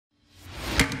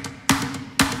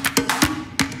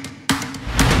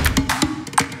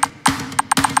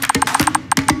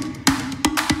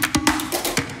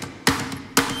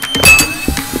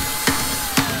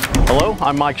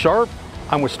I'm Mike Sharp.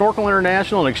 I'm with Snorkel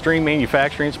International and Extreme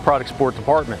Manufacturing's Product Support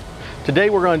Department.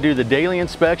 Today we're going to do the daily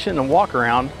inspection and walk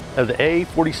around of the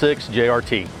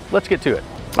A46JRT. Let's get to it.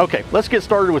 Okay, let's get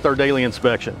started with our daily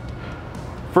inspection.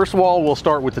 First of all, we'll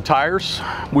start with the tires.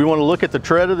 We want to look at the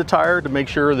tread of the tire to make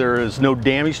sure there is no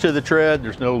damage to the tread,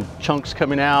 there's no chunks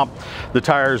coming out, the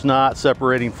tire is not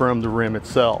separating from the rim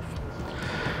itself.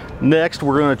 Next,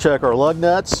 we're going to check our lug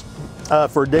nuts.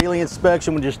 For a daily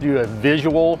inspection, we just do a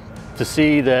visual to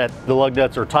see that the lug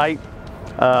nuts are tight.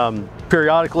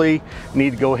 Periodically, you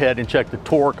need to go ahead and check the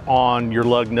torque on your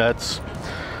lug nuts.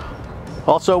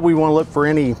 Also, we want to look for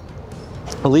any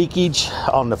leakage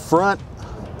on the front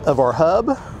of our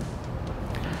hub.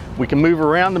 We can move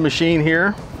around the machine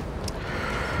here.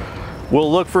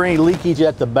 We'll look for any leakage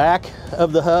at the back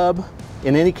of the hub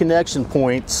and any connection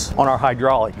points on our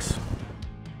hydraulics.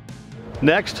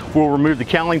 Next, we'll remove the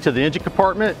cowling to the engine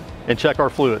compartment and check our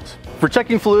fluids. For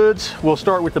checking fluids, we'll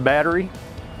start with the battery.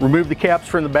 Remove the caps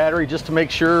from the battery just to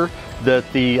make sure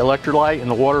that the electrolyte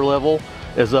and the water level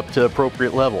is up to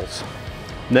appropriate levels.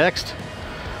 Next,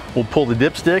 we'll pull the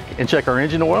dipstick and check our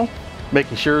engine oil,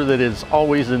 making sure that it's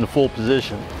always in the full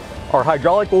position. Our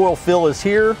hydraulic oil fill is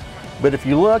here, but if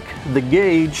you look, the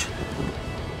gauge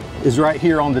is right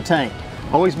here on the tank.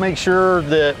 Always make sure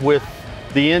that with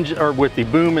the engine or with the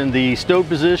boom in the stowed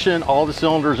position, all the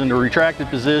cylinders in the retracted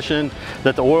position,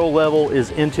 that the oil level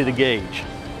is into the gauge.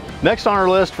 Next on our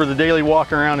list for the daily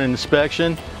walk around and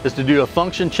inspection is to do a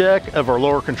function check of our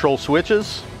lower control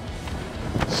switches.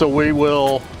 So we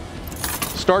will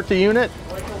start the unit.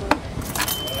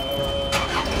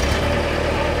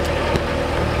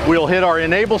 We'll hit our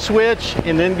enable switch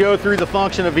and then go through the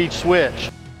function of each switch.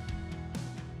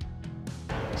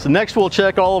 So next we'll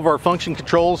check all of our function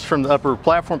controls from the upper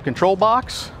platform control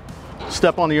box.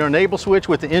 Step on the enable switch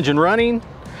with the engine running.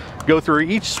 Go through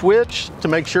each switch to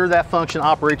make sure that function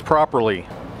operates properly.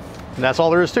 And that's all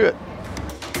there is to it.